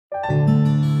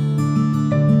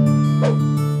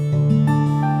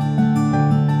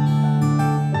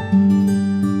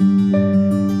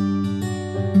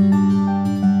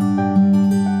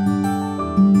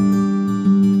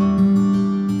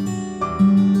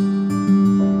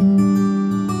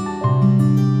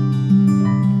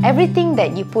Everything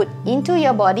that you put into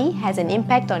your body has an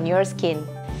impact on your skin.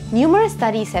 Numerous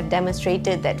studies have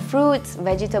demonstrated that fruits,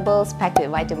 vegetables packed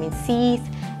with vitamin C,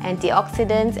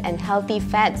 antioxidants and healthy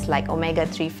fats like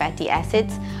omega-3 fatty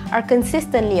acids are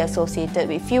consistently associated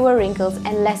with fewer wrinkles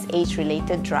and less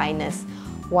age-related dryness,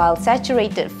 while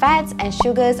saturated fats and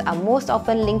sugars are most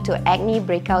often linked to acne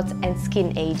breakouts and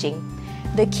skin aging.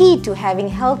 The key to having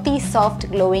healthy,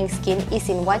 soft, glowing skin is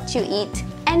in what you eat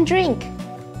and drink.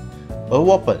 而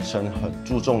我本身很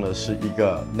注重的是一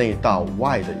个内到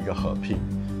外的一个合併。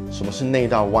什么是内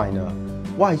到外呢？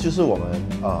外就是我们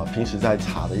平时在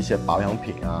擦的一些保养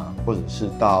品啊，或者是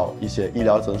到一些医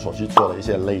疗诊所去做的一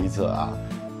些laser啊，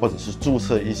或者是注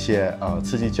射一些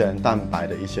刺激胶原蛋白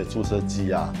的一些注射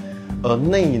剂啊。而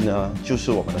内呢，就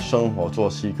是我们的生活作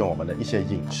息跟我们的一些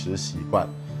饮食习惯。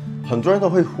很多人都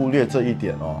会忽略这一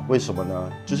点哦，为什么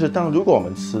呢？就是如果我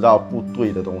们吃到不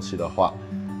对的东西的话，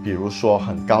比如说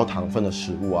很高糖分的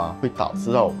食物啊，会导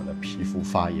致到我们的皮肤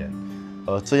发炎。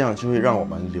而这样就会让我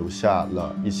们留下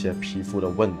了一些皮肤的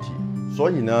问题。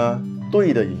所以呢，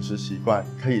对的饮食习惯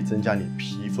可以增加你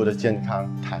皮肤的健康、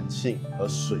弹性和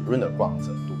水润的光泽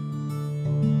度。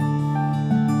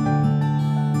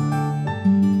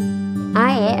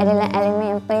Air adalah elemen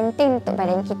yang penting untuk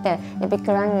badan kita. Lebih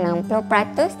kurang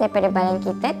 60% daripada badan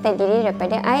kita terdiri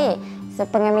daripada air. So,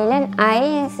 pengambilan air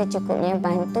yang secukupnya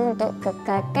bantu untuk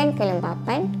kekalkan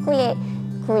kelembapan kulit.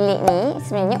 Kulit ni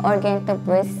sebenarnya organ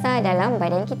terbesar dalam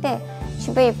badan kita.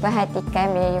 Cuba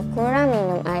perhatikan bila you kurang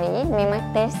minum air, memang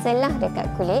terselah dekat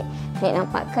kulit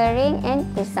nampak kering and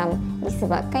kusam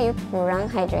disebabkan you kurang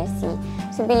hidrasi.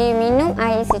 So bila you minum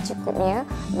air secukupnya,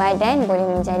 badan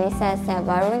boleh menjadi sel-sel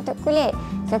baru untuk kulit.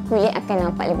 So kulit akan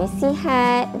nampak lebih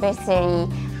sihat, berseri.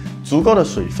 足够的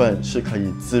水分是可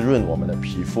以滋润我们的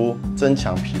皮肤，增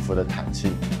强皮肤的弹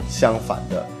性。相反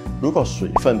的，如果水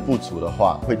分不足的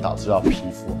话，会导致到皮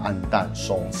肤暗淡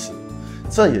松弛。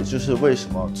这也就是为什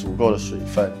么足够的水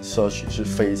分摄取是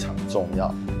非常重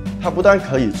要。它不但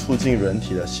可以促进人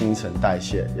体的新陈代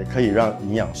谢，也可以让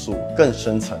营养素更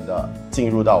深层的进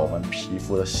入到我们皮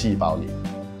肤的细胞里。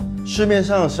市面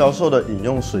上销售的饮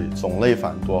用水种类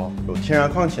繁多，有天然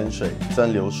矿泉水、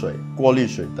蒸馏水、过滤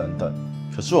水等等。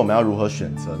可是我们要如何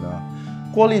选择呢？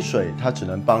过滤水它只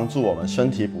能帮助我们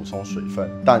身体补充水分，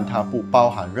但它不包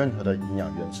含任何的营养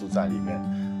元素在里面。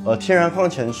而天然矿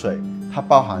泉水它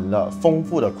包含了丰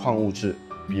富的矿物质，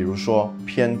比如说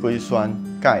偏硅酸、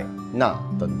钙、钠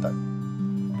等等。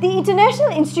The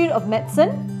International Institute of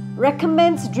Medicine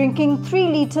recommends drinking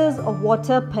 3 liters of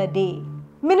water per day.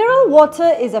 Mineral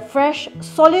water is a fresh,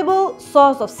 soluble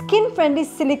source of skin-friendly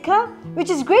silica, which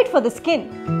is great for the skin.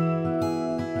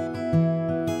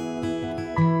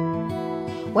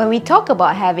 When we talk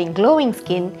about having glowing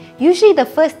skin, usually the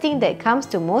first thing that comes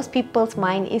to most people's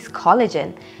mind is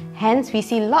collagen. Hence, we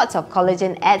see lots of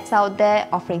collagen ads out there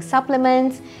offering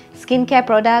supplements, skincare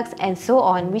products, and so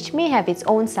on, which may have its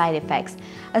own side effects.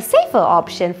 A safer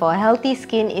option for healthy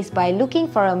skin is by looking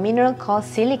for a mineral called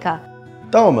silica.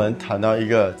 当我们谈到一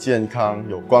个健康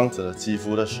有光泽的肌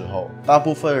肤的时候，大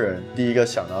部分人第一个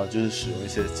想到的就是使用一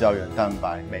些胶原蛋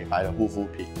白美白的护肤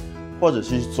品，或者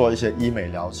是做一些医美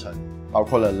疗程，包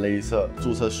括了雷射、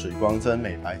注射水光针、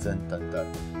美白针等等。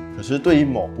可是对于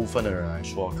某部分的人来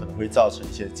说，可能会造成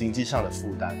一些经济上的负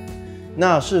担。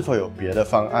那是否有别的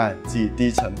方案，既低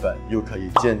成本又可以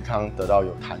健康得到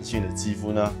有弹性的肌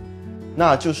肤呢？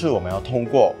那就是我们要通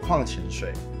过矿泉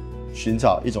水寻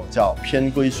找一种叫偏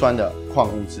硅酸的矿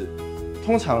物质。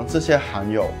通常这些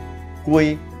含有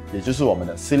硅，也就是我们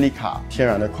的 silica 天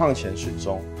然的矿泉水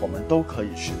中，我们都可以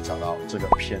寻找到这个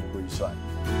偏硅酸。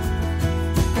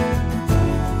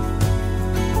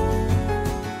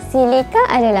Silika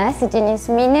adalah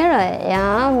sejenis mineral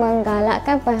yang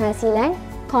menggalakkan penghasilan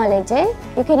collagen.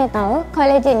 You kena tahu,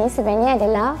 collagen ni sebenarnya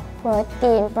adalah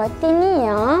protein. Protein ni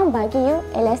yang bagi you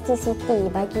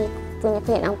elasticity, bagi punya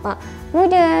kulit nampak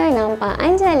muda, nampak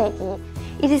anjal lagi.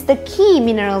 It is the key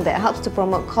mineral that helps to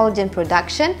promote collagen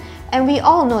production, and we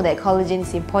all know that collagen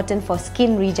is important for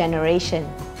skin regeneration.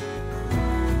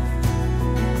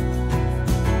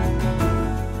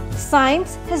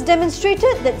 Science has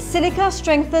demonstrated that silica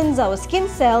strengthens our skin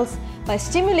cells by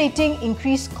stimulating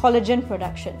increased collagen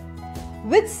production.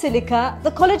 With silica,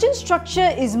 the collagen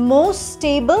structure is more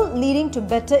stable, leading to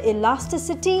better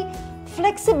elasticity,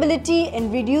 flexibility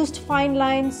and reduced fine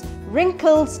lines,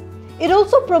 wrinkles. It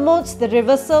also promotes the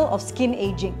reversal of skin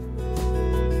aging.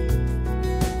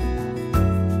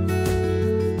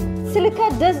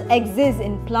 Silica does exist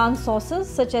in plant sources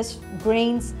such as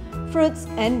grains, fruits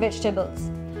and vegetables.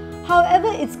 However,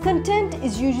 its content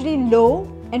is usually low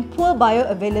and poor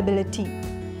bioavailability.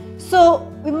 So,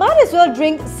 we might as well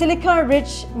drink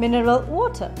silica-rich mineral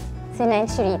water. Senang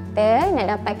cerita, nak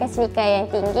dapatkan silika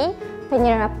yang tinggi,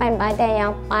 penyerapan badan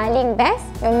yang paling best,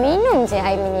 minum je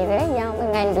air mineral yang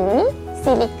mengandungi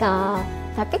silika.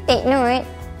 Tapi take note,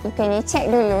 you kena check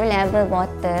dulu level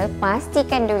botol,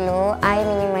 pastikan dulu air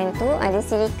minuman tu ada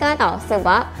silika tau,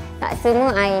 sebab tak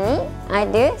semua air ni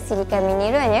ada silika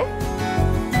mineral ya.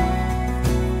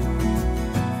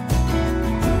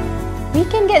 We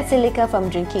can get silica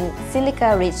from drinking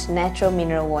silica-rich natural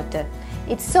mineral water.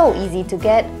 It's so easy to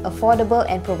get, affordable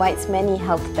and provides many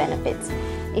health benefits.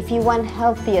 If you want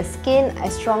healthier skin, I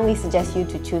strongly suggest you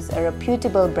to choose a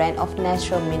reputable brand of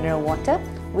natural mineral water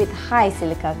with high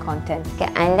silica content. Jika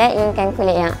anda inginkan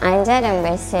kulit yang anja dan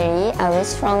berseri, I will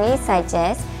strongly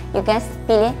suggest you guys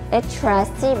pilih a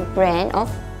trusty brand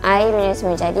of air mineral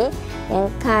semua jadi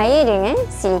yang kaya dengan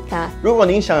silika. 如果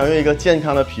您想拥有一个健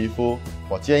康的皮肤，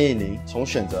我建议您从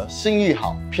选择信誉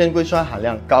好、偏硅酸含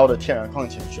量高的天然矿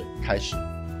泉水开始。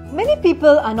 Many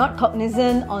people are not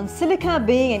cognizant on silica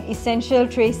being an essential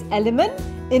trace element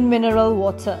in mineral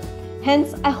water.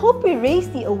 Hence, I hope we raise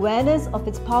the awareness of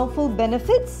its powerful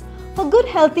benefits for good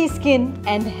healthy skin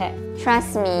and hair,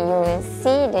 Trust me, you will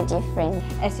see the difference.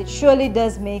 as it surely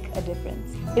does make a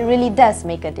difference. It really does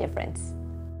make a difference.